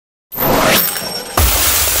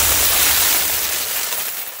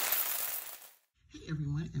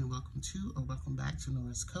everyone, and welcome back to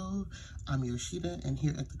Noras Cove. I'm Yoshida, and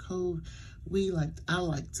here at the Cove, I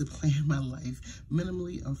like to plan my life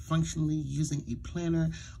minimally or functionally using a planner.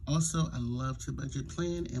 Also, I love to budget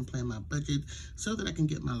plan and plan my budget so that I can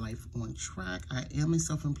get my life on track. I am a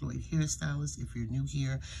self-employed hairstylist if you're new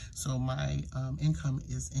here, so my income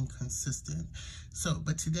is inconsistent.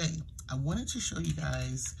 But today, I wanted to show you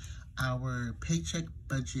guys our paycheck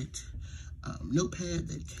budget notepad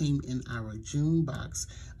that came in our June box.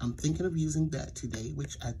 I'm thinking of using that today,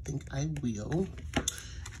 which I think I will.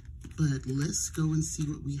 But let's go and see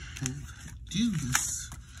what we have due this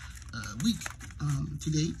week.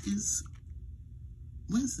 Today is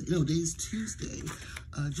Wednesday. No, today is Tuesday,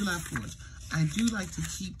 July 4th. I do like to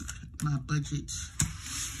keep my budget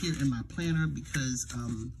here in my planner because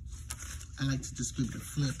I like to just be able to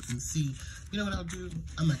flip and see. You know what I'll do?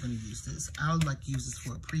 I'm not going to use this. I'll use this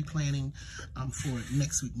for pre-planning for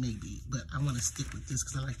next week maybe. But I want to stick with this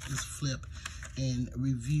because I like to just flip and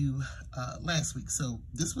review last week. So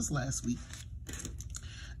this was last week.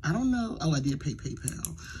 I don't know. Oh, I did pay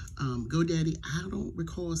PayPal. GoDaddy, I don't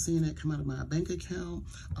recall seeing that come out of my bank account.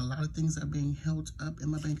 A lot of things are being held up in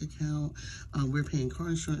my bank account. We're paying car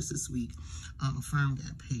insurance this week. Affirm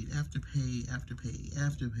got paid. Afterpay's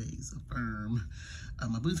Affirm.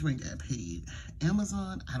 My booth rent got paid.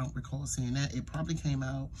 Amazon, I don't recall seeing that. It probably came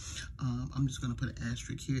out. I'm just going to put an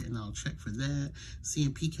asterisk here and I'll check for that.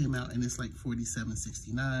 CMP came out and it's like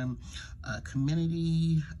 $47.69.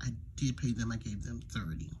 Community, I did pay them. I gave them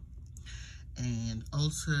 $30. And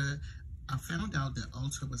Ulta, I found out that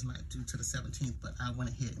Ulta was not due to the 17th, but I went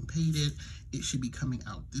ahead and paid it. It should be coming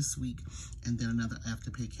out this week. And then another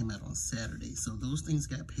Afterpay came out on Saturday. So those things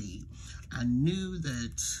got paid. I knew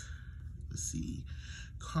that, let's see,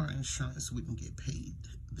 car insurance wouldn't get paid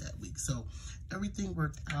that week. So everything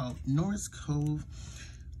worked out. Noras Cove,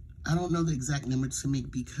 I don't know the exact number to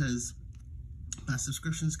make because my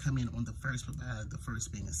subscriptions come in on the 1st, but by the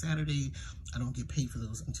 1st being a Saturday, I don't get paid for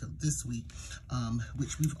those until this week,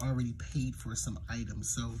 which we've already paid for some items.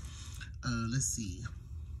 So let's see.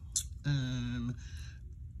 I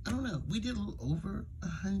don't know. We did a little over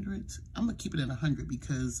 100. I'm gonna keep it at 100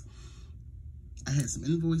 because I had some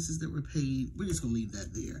invoices that were paid. We're just gonna leave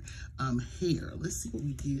that there. Hair. Let's see what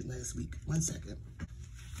we did last week. 1 second.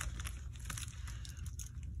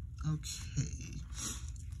 Okay.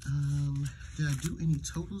 Did I do any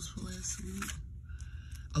totals for last week?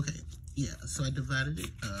 Okay, yeah, so I divided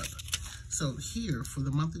it up. So here, for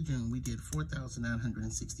the month of June, we did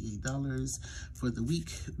 $4,968. For the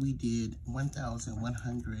week, we did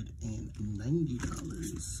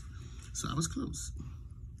 $1,190. So I was close.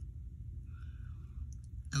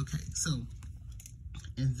 Okay, so,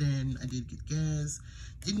 and then I did get gas.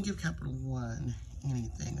 Didn't give Capital One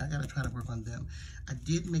anything. I gotta try to work on them. I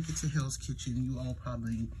did make it to Hell's Kitchen. You all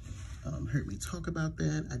probably heard me talk about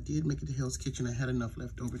that. I did make it to Hell's Kitchen. I had enough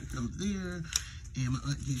left over to go there, and my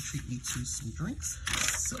aunt did treat me to some drinks.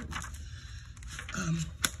 So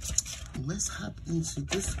let's hop into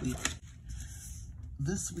this week.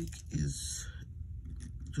 This week is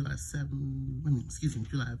July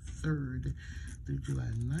 3rd through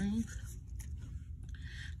July 9th.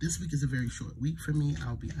 This week is a very short week for me.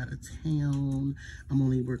 I'll be out of town. I'm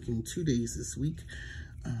only working 2 days this week.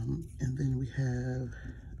 And then we have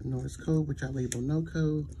Noras Cove, which I label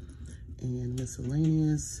NoCo, and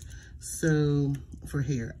miscellaneous. So for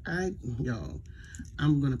hair, I'm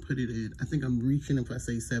gonna put it at, I think I'm reaching if I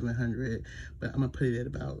say 700, but I'm gonna put it at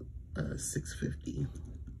about 650.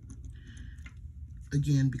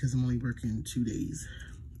 Again, because I'm only working 2 days.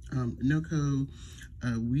 NoCo,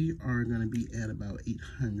 we are gonna be at about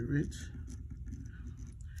 800.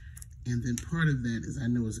 And then part of that is I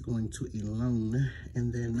know it's going to a loan.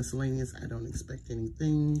 And then miscellaneous, I don't expect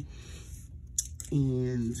anything.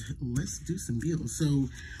 And let's do some bills. So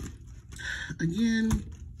again,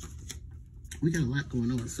 we got a lot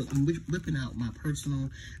going on. So I'm whipping out my personal,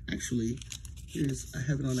 actually, I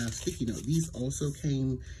have it on our sticky note. These also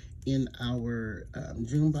came in our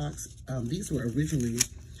June box. These were originally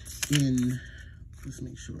in, let's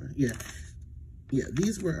make sure. Yeah,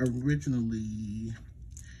 these were originally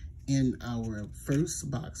in our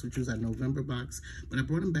first box, which was our November box, but I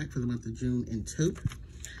brought them back for the month of June in taupe,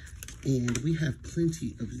 and we have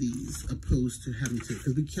plenty of these opposed to having to,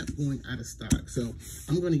 because we kept going out of stock. So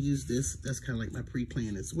I'm going to use this. That's kind of like my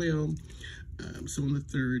pre-plan as well. So on the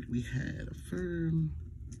 3rd, we had Affirm,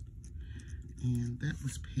 and that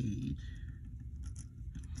was paid.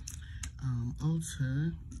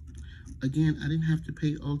 Ulta, again, I didn't have to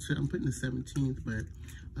pay Ulta. I'm putting the 17th, but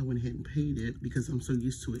I went ahead and paid it because I'm so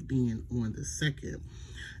used to it being on the 2nd.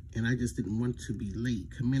 And I just didn't want to be late.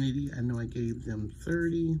 Community, I know I gave them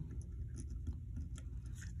 30.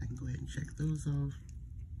 I can go ahead and check those off.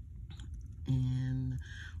 And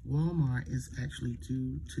Walmart is actually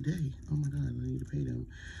due today. Oh my God, I need to pay them.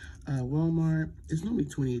 Walmart, it's normally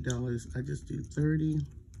 $28. I just do 30.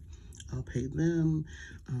 I'll pay them.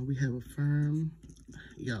 We have a firm.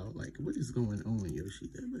 Y'all, like, what is going on,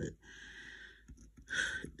 Yoshida? But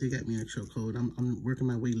they got me in a chokehold. I'm working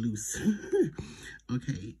my way loose.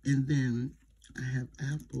 Okay, and then I have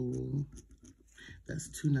Apple. That's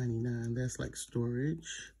 $2.99. That's like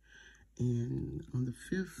storage. And on the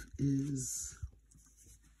 5th is,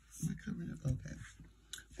 am I covering up? Okay.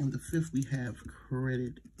 On the 5th, we have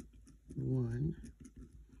Credit One.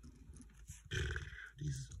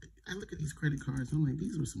 I look at these credit cards, I'm like,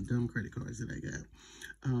 these were some dumb credit cards that I got.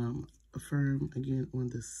 Affirm again on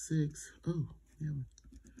the 6th. Oh, yeah.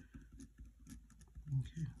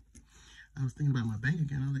 Okay. I was thinking about my bank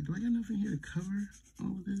account. I was like, do I got nothing here to cover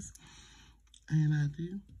all of this? And I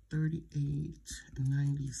do.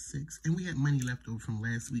 $38.96. And we had money left over from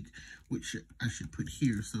last week, which I should put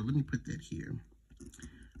here. So let me put that here.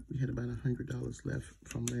 We had about $100 left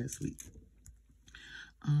from last week.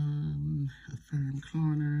 Affirm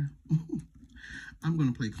Klarna. I'm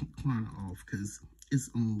going to play Klarna off because it's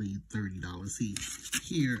only $30. See,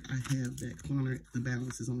 here I have that Klarna. The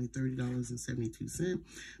balance is only $30.72,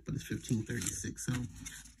 but it's $15.36. So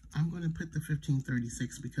I'm going to put the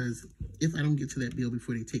 $15.36 because if I don't get to that bill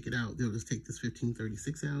before they take it out, they'll just take this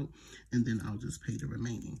 $15.36 out, and then I'll just pay the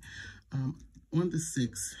remaining. On the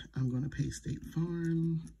 6th, I'm going to pay State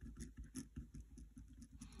Farm,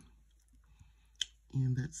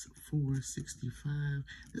 and that's $4.65.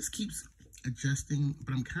 This keeps adjusting,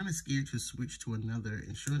 but I'm kind of scared to switch to another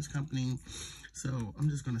insurance company, so I'm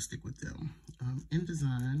just going to stick with them.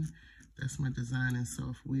 InDesign, that's my design and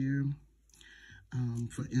software.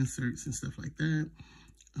 For inserts and stuff like that.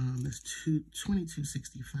 That's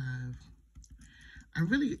 $22.65.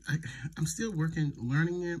 I'm still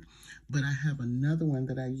learning it, but I have another one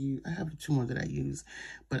that I use. I have 2 more that I use,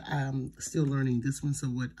 but I'm still learning this one. So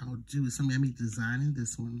what I'll do is somebody be designing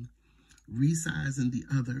this one, resizing the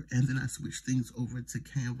other, and then I switch things over to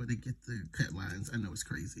Canva to get the cut lines. I know it's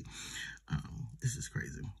crazy. This is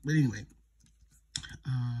crazy. But anyway,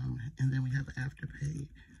 and then we have Afterpay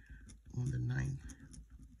on the 9th.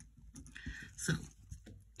 So,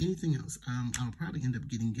 anything else? I'll probably end up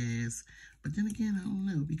getting gas, but then again, I don't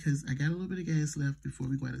know, because I got a little bit of gas left before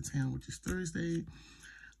we go out of town, which is Thursday.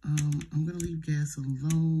 I'm going to leave gas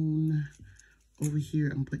alone. Over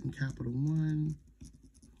here, I'm putting Capital One,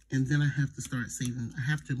 and then I have to start saving. I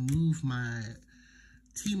have to move my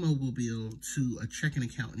T-Mobile bill to a checking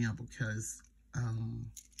account now because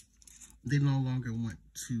they no longer want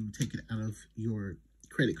to take it out of your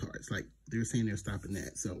credit cards. Like they're saying they're stopping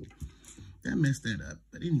that. So that messed that up.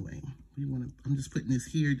 But anyway, I'm just putting this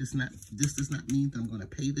here. This does not mean that I'm going to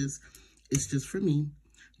pay this. It's just for me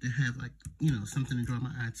to have, like, you know, something to draw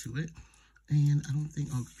my eye to it. And I don't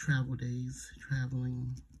think travel days,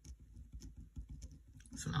 traveling.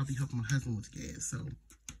 So I'll be helping my husband with gas. So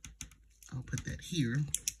I'll put that here.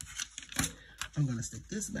 I'm going to stick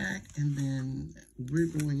this back, and then we're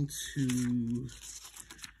going to,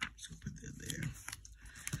 let's go put that there.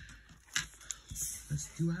 Let's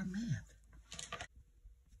do our math.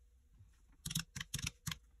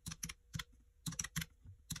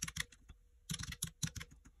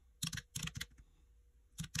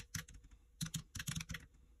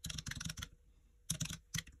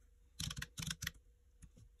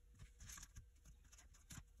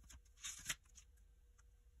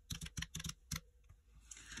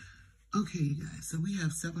 Okay, you guys, so we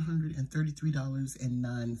have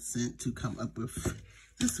 $733.09 to come up with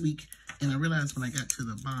this week. And I realized when I got to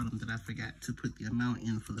the bottom that I forgot to put the amount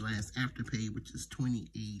in for the last Afterpay, which is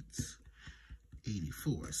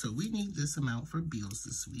 $28.84. So we need this amount for bills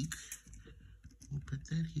this week. We'll put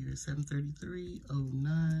that here,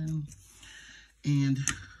 $733.09. And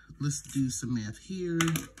let's do some math here.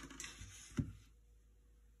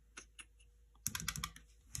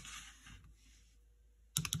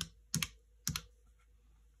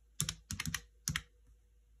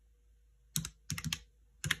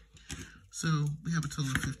 So we have a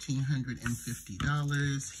total of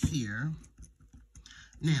 $1,550 here.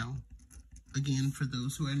 Now, again, for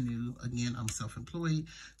those who are new, again, I'm self-employed,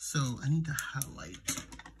 so I need to highlight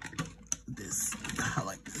this.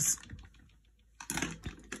 I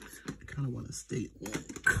kind of want to stay on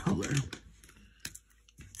color.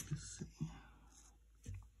 Let's see.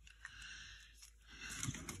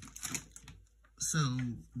 So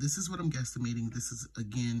this is what I'm guesstimating. This is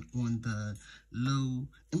again on the low,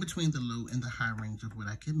 in between the low and the high range of what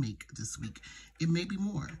I can make this week. It may be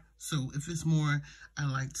more. So if it's more,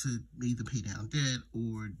 I like to either pay down debt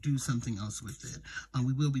or do something else with it.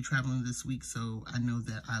 We will be traveling this week, so I know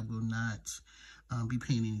that I will not be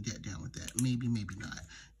paying any debt down with that. Maybe, maybe not.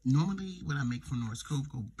 Normally, what I make from Noras Cove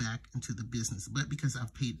go back into the business, but because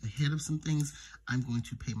I've paid ahead of some things, I'm going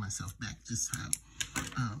to pay myself back this time.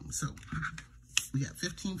 So we got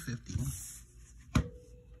 $15.50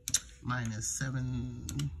 minus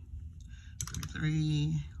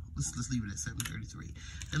 $7.33. Let's leave it at $7.33.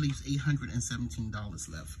 That leaves $817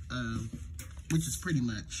 left, which is pretty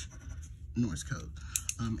much Noras Cove.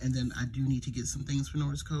 And then I do need to get some things for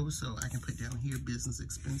Noras Cove, so I can put down here business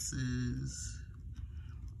expenses.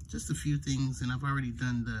 Just a few things, and I've already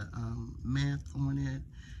done the math on it,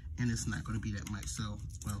 and it's not going to be that much. So,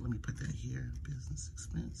 well, let me put that here, business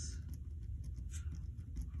expense.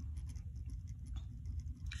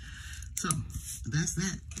 So, that's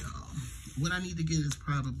that, y'all. What I need to get is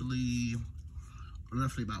probably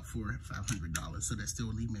roughly about $400 or $500. So that still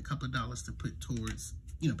will leave me a couple of dollars to put towards,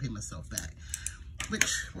 you know, pay myself back,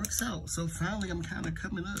 which works out. So finally, I'm kind of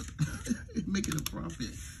coming up, making a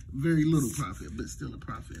profit. Very little profit, but still a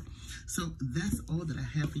profit. So that's all that I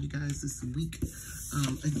have for you guys this week.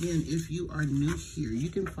 Again, if you are new here, you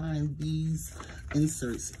can find these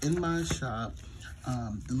inserts in my shop.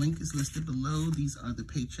 The link is listed below. These are the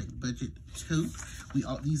Paycheck Budget Taupe.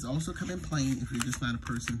 These also come in plain if you're just not a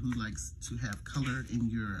person who likes to have color in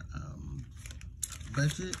your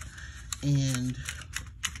budget. And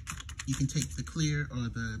you can take the clear or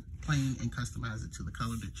the plain and customize it to the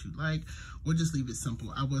color that you like, or just leave it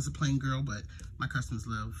simple. I was a plain girl, but my customers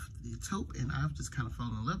love the taupe, and I've just kind of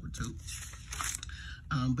fallen in love with taupe.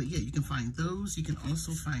 But yeah, you can find those. You can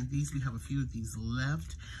also find these. We have a few of these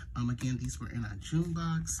left. Again, these were in our June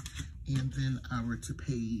box, and then our to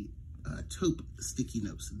pay taupe sticky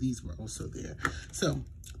notes. These were also there. So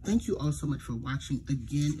thank you all so much for watching.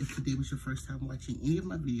 Again, if today was your first time watching any of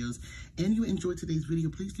my videos and you enjoyed today's video,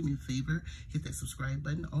 please do me a favor, hit that subscribe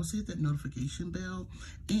button, also hit that notification bell,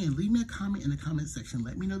 and leave me a comment in the comment section.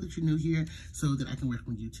 Let me know that you're new here so that I can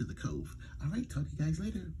welcome you to the Cove. All right, talk to you guys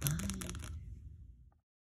later. Bye.